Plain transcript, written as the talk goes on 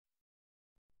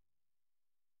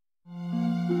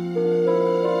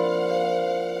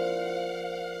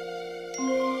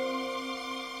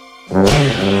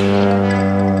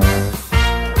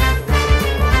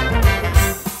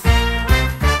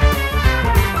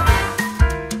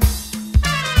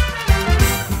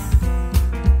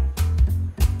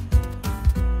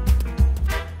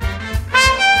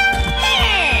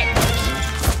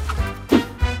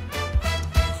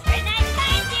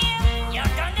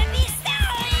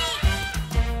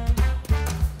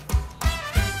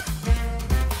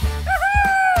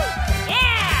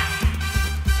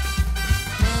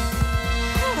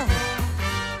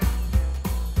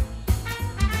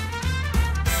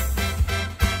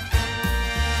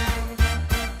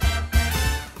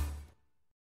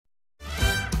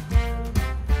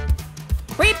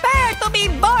be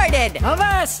boarded.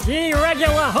 Avast, ye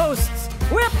regular hosts.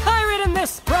 We're pirating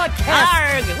this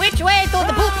broadcast. Arg! Which way to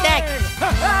the poop deck?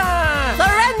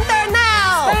 Surrender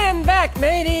now! Stand back,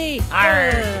 matey.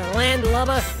 Arg!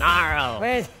 Landlubber. Snarl.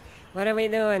 Wait, what are we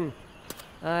doing?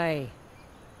 Aye.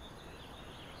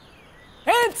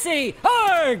 Fancy!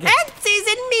 Arg! Fancies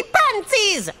in me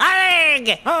pantsies!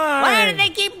 Arg! Arg! Where do they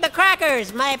keep the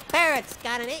crackers? My parrot's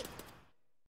got an ache.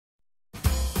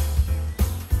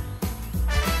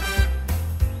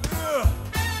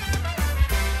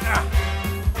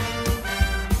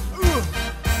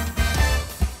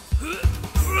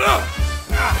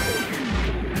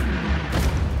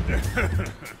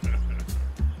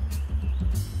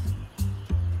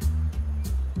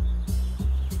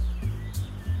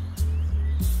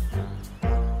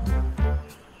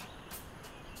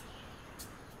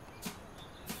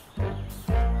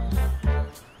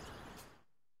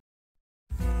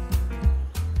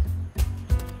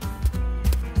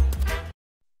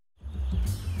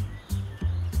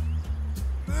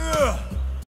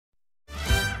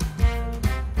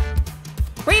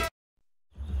 Creep!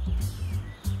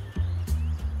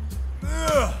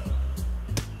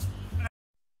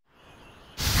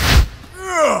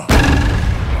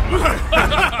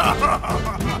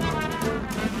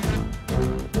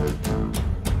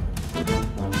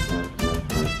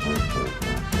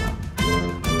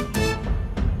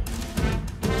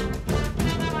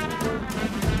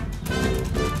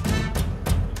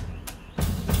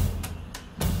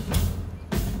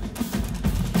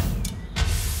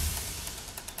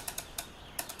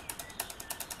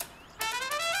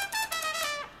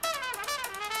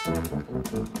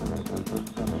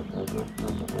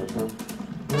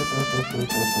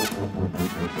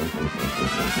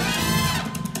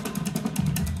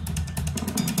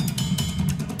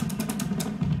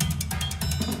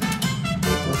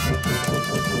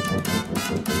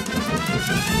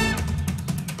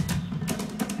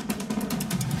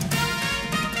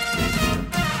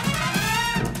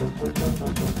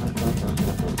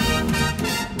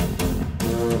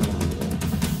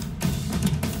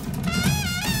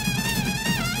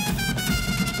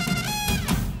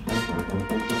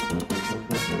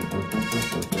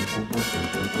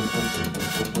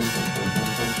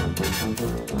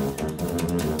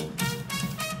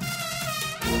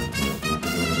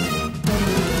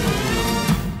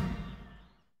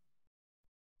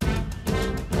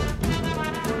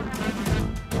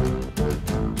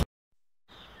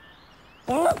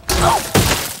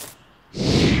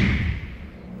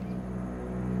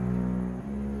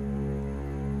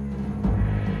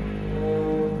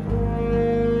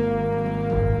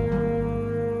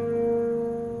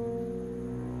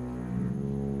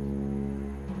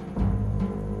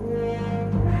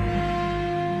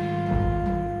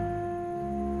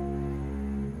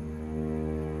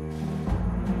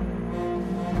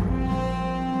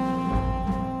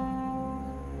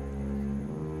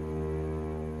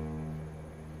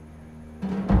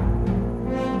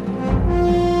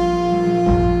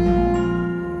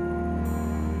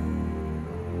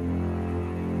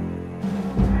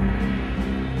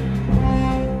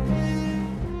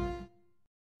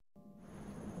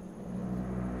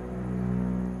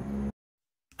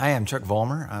 Hi, I'm Chuck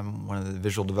Vollmer. I'm one of the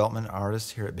visual development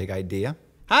artists here at Big Idea.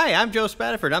 Hi, I'm Joe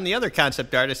Spataford. I'm the other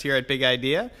concept artist here at Big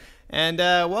Idea. And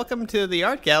welcome to the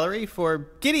art gallery for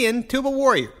Gideon, Tuba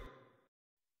Warrior.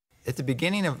 At the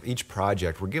beginning of each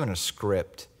project, we're given a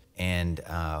script, and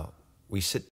we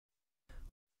sit.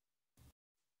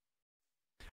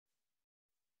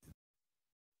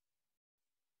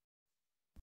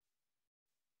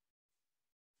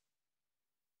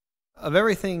 Of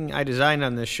everything I designed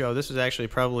on this show, this is actually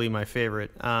probably my favorite.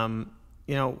 You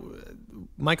know,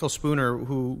 Michael Spooner,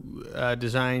 who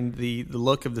designed the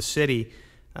look of the city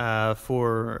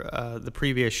for the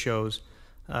previous shows,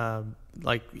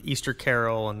 like Easter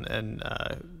Carol and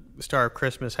Star of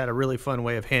Christmas, had a really fun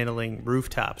way of handling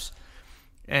rooftops,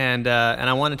 and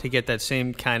I wanted to get that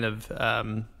same kind of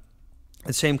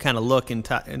look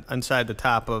inside the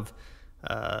top of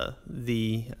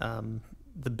the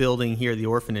building here, the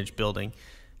orphanage building.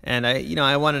 And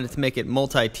I wanted to make it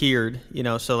multi-tiered,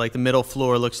 so like the middle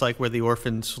floor looks like where the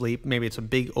orphans sleep. Maybe it's a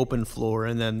big open floor,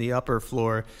 and then the upper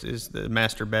floor is the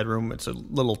master bedroom. It's a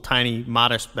little tiny,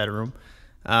 modest bedroom.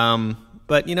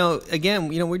 But again,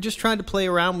 we're just trying to play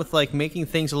around with like making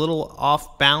things a little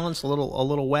off balance, a little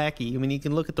wacky. I mean, you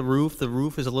can look at the roof. The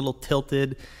roof is a little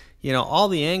tilted. All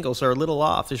the angles are a little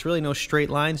off. There's really no straight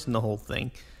lines in the whole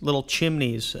thing. Little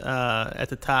chimneys at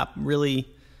the top really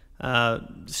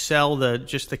sell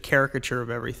just the caricature of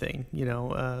everything.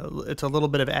 It's a little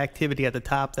bit of activity at the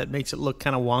top that makes it look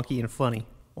kind of wonky and funny.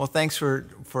 Well, thanks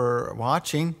for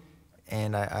watching,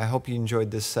 and I hope you enjoyed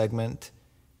this segment.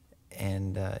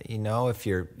 And if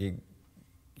you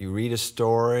read a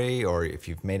story, or if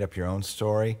you've made up your own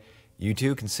story, you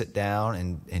too can sit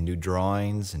down and do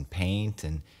drawings and paint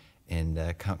and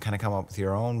kind of come up with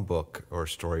your own book or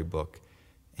storybook.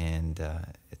 And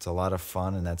it's a lot of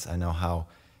fun, and I know how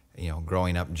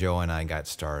growing up, Joe and I got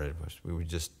started. We would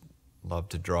just love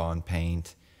to draw and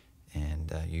paint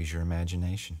and use your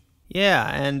imagination. Yeah,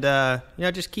 and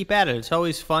just keep at it. It's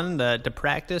always fun to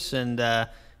practice, and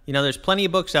there's plenty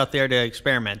of books out there to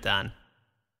experiment on.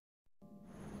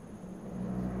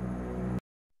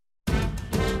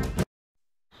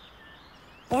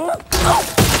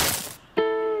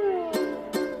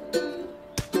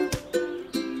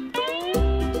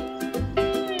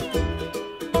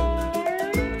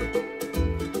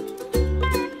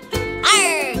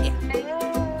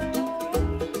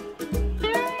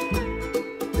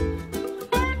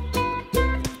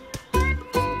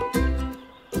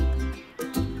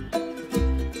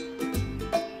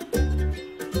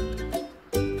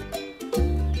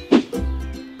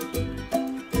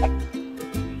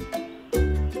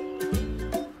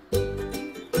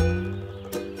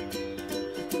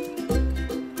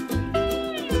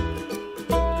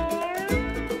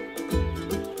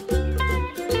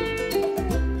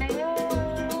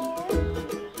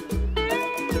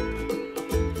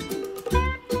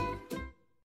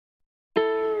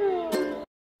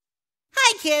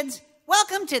 Kids,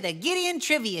 welcome to the Gideon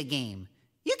Trivia Game.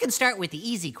 You can start with the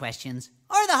easy questions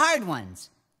or the hard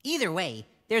ones. Either way,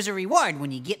 there's a reward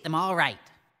when you get them all right.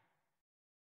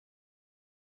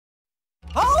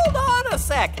 Hold on a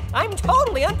sec. I'm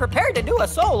totally unprepared to do a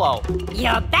solo.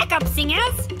 Your backup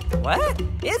singers? What?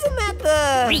 Isn't that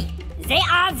the... Oui, they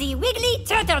are the Wiggly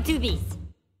Turtle Tubies.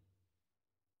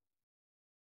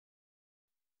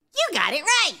 You got it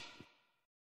right.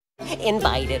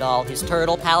 Invited all his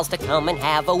turtle pals to come and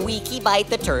have a weeky bite.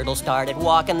 The turtle started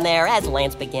walking there as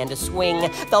Lance began to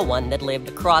swing. The one that lived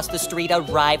across the street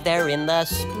arrived there in the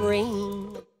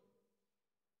spring.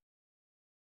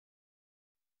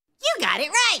 You got it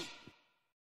right.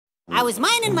 I was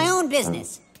minding my own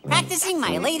business, practicing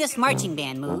my latest marching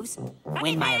band moves,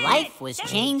 when my life was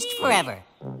changed forever.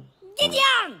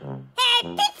 Gideon!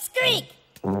 Hey, Pipsqueak!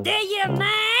 Do you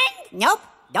mind? Nope,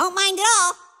 don't mind at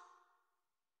all.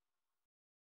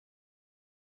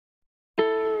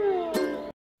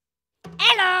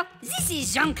 Hello, this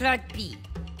is Jean-Claude P.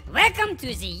 Welcome to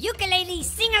the Ukulele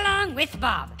Sing-Along with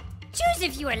Bob. Choose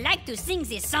if you would like to sing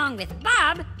this song with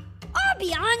Bob or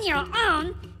be on your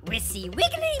own with the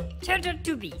Wiggly Turtle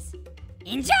Tubies.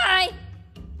 Enjoy!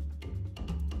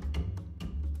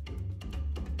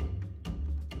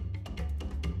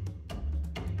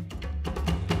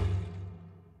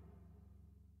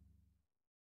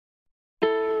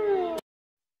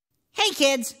 Hey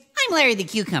kids, I'm Larry the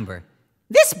Cucumber.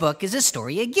 This book is a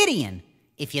story of Gideon.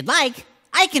 If you'd like,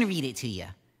 I can read it to you.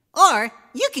 Or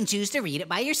you can choose to read it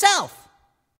by yourself.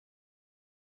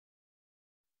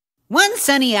 One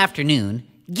sunny afternoon,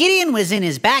 Gideon was in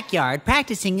his backyard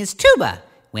practicing his tuba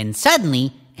when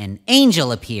suddenly an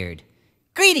angel appeared.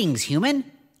 "Greetings, human.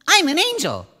 I'm an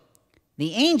angel."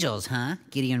 "The angels, huh?"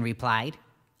 Gideon replied.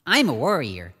 "I'm a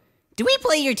warrior. Do we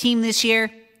play your team this year?"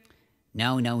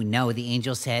 No, the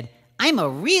angel said. "I'm a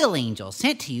real angel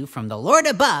sent to you from the Lord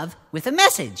above with a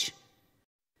message."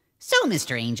 "So,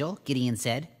 Mr. Angel," Gideon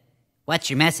said, "what's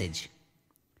your message?"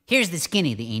 "Here's the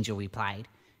skinny," the angel replied.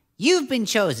 "You've been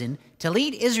chosen to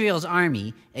lead Israel's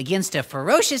army against a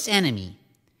ferocious enemy."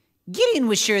 Gideon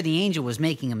was sure the angel was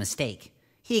making a mistake.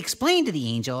 He explained to the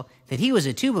angel that he was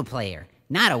a tuba player,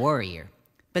 not a warrior.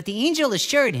 But the angel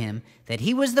assured him that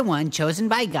he was the one chosen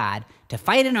by God to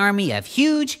fight an army of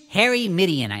huge, hairy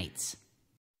Midianites.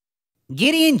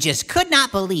 Gideon just could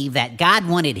not believe that God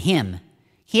wanted him.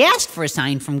 He asked for a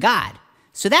sign from God.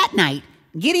 So that night,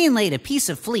 Gideon laid a piece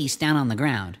of fleece down on the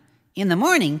ground. In the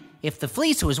morning, if the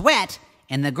fleece was wet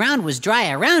and the ground was dry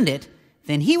around it,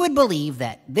 then he would believe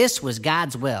that this was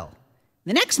God's will.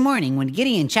 The next morning, when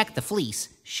Gideon checked the fleece,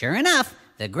 sure enough,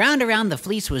 the ground around the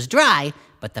fleece was dry,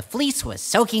 but the fleece was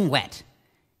soaking wet.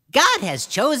 God has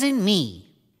chosen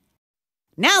me.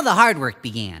 Now the hard work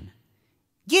began.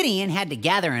 Gideon had to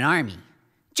gather an army.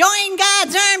 "Join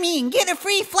God's army and get a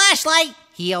free flashlight,"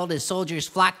 he yelled as soldiers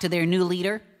flocked to their new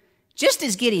leader. Just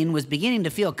as Gideon was beginning to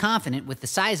feel confident with the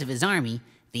size of his army,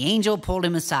 the angel pulled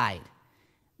him aside.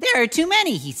 "There are too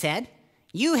many," he said.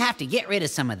 "You have to get rid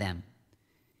of some of them."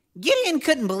 Gideon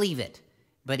couldn't believe it,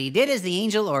 but he did as the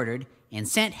angel ordered and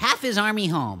sent half his army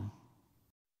home.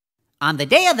 On the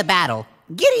day of the battle,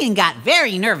 Gideon got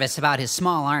very nervous about his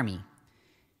small army.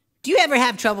 Do you ever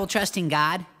have trouble trusting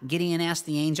God? Gideon asked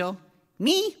the angel.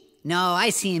 Me? No, I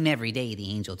see him every day,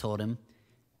 the angel told him.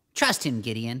 Trust him,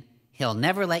 Gideon. He'll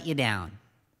never let you down.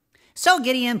 So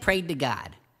Gideon prayed to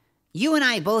God. You and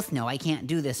I both know I can't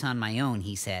do this on my own,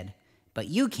 he said. But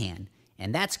you can,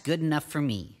 and that's good enough for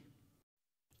me.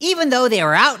 Even though they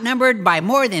were outnumbered by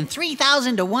more than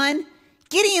 3,000 to 1,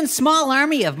 Gideon's small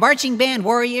army of marching band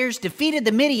warriors defeated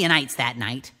the Midianites that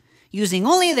night, using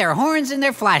only their horns and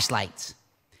their flashlights.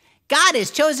 God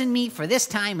has chosen me for this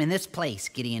time and this place,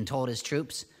 Gideon told his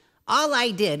troops. All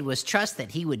I did was trust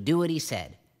that he would do what he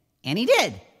said. And he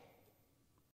did.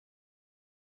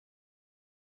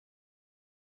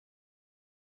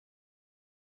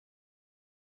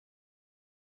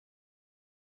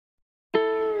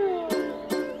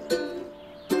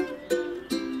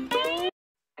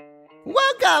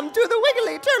 Welcome to the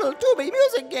Wiggly Turtle Tuba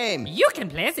music game. You can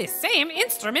play the same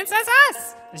instruments as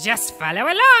us. Just follow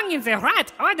along in the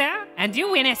right order, and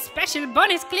you win a special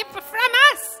bonus clip from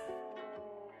us.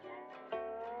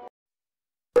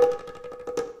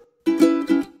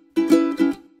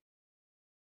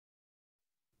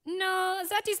 No,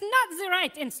 that is not the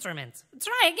right instrument.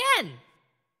 Try again.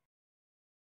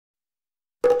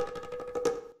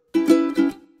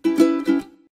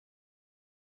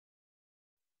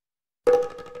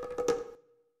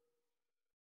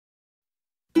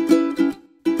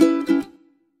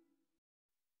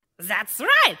 That's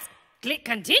right! Click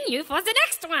continue for the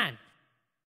next one!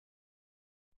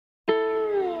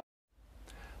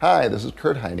 Hi, this is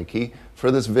Kurt Heinecke.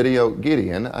 For this video,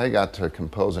 Gideon, I got to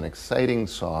compose an exciting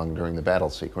song during the battle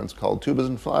sequence called Tubas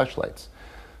and Flashlights.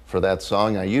 For that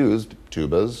song, I used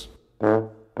tubas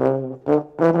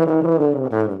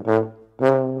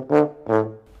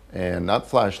and not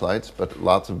flashlights, but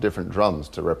lots of different drums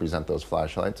to represent those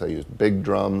flashlights. I used big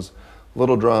drums,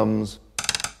 little drums,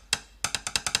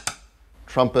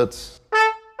 trumpets.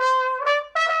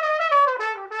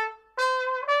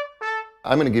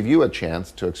 I'm going to give you a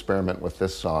chance to experiment with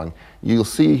this song. You'll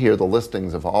see here the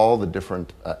listings of all the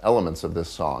different elements of this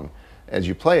song. As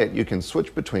you play it, you can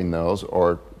switch between those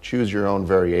or choose your own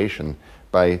variation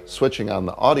by switching on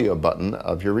the audio button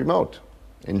of your remote.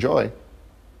 Enjoy.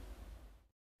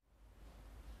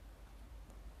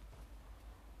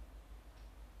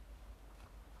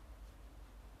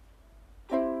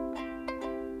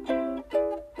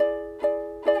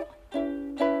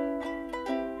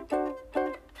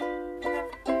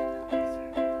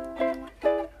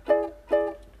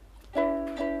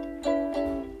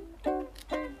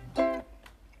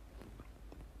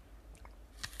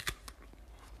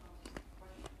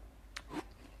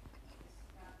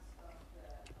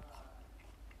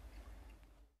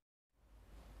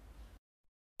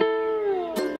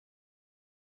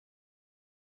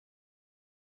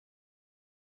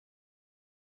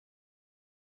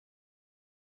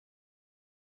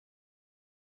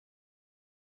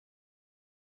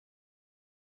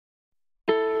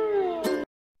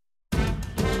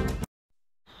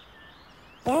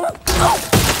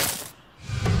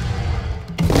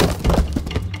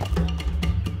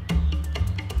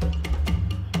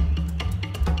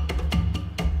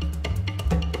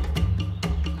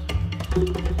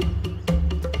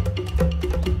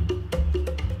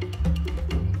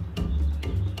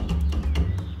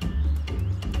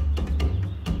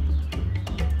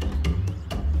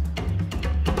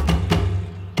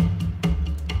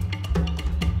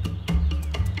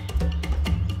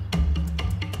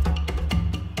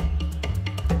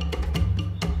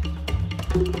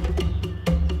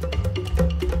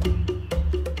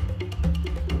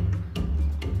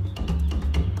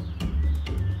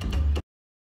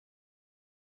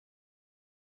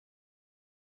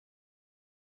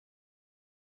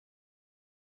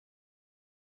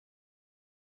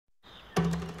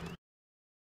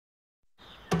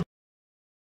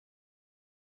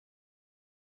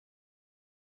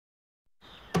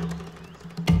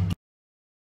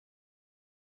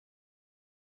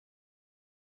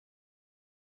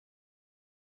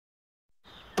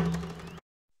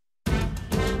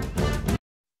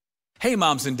 Hey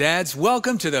moms and dads,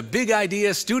 welcome to the Big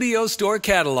Idea Studio Store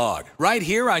catalog, right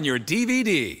here on your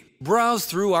DVD. Browse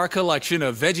through our collection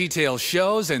of Veggietales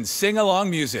shows and sing-along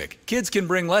music. Kids can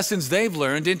bring lessons they've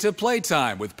learned into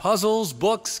playtime with puzzles,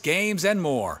 books, games, and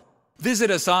more. Visit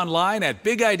us online at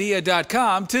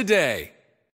bigidea.com today.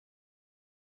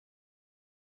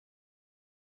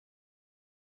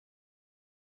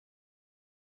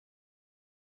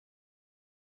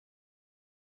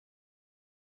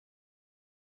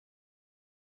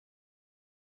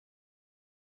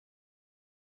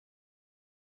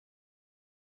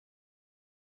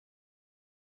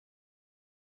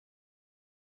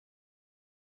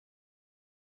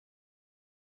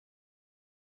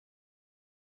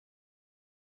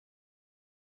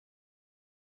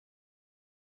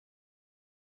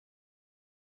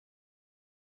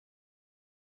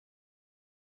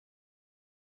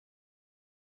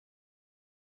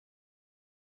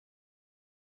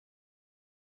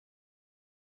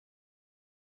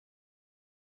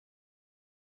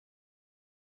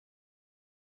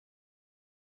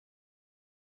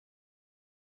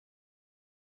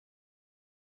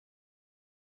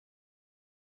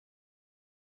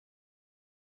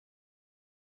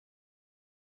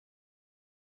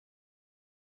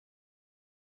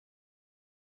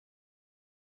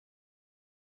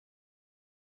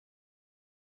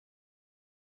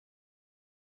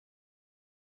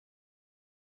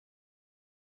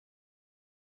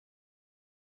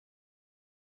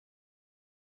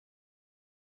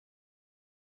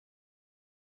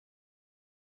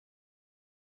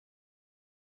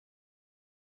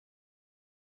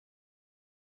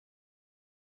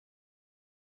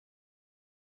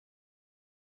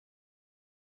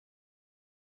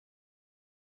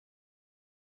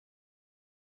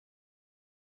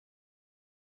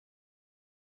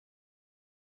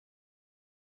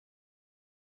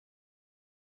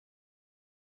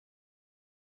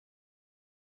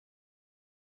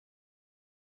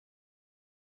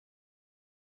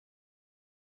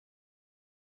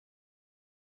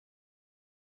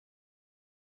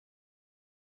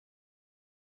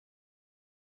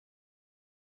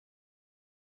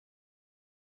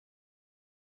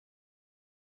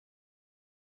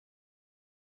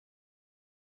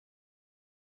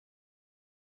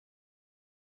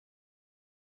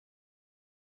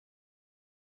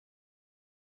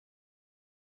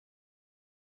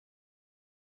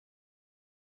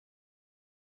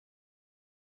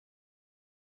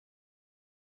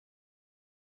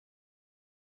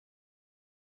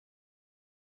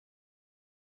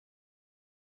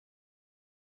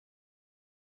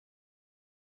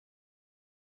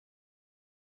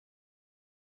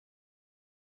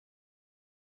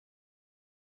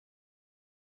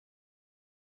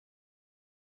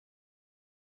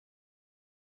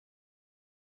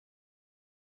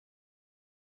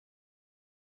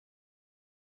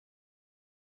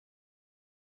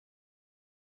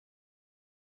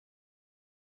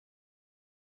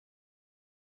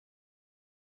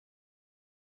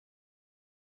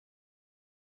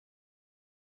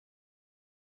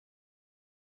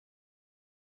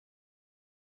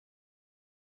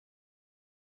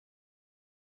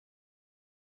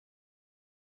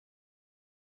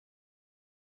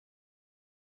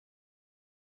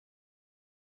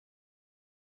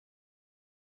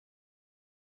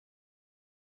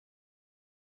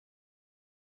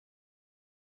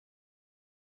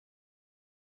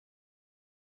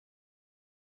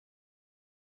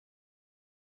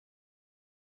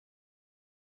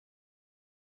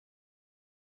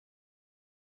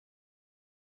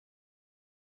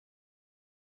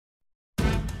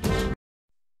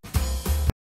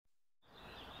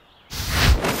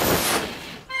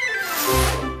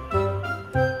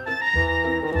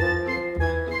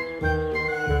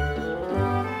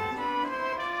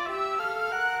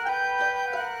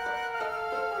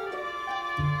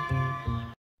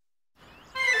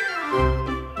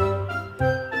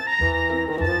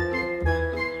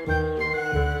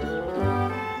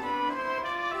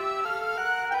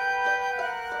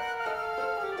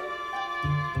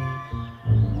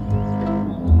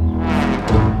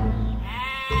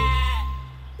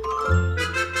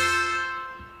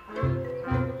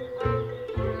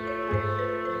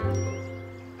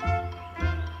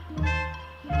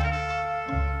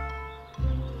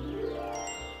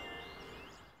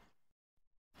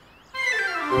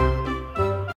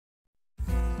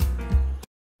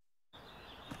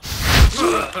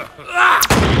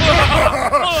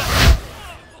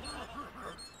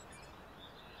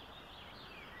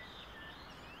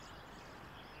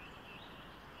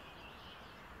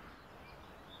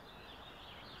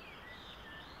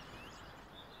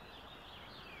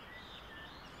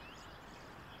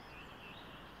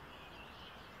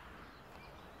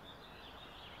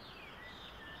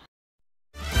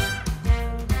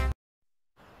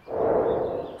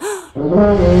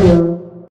 Oh,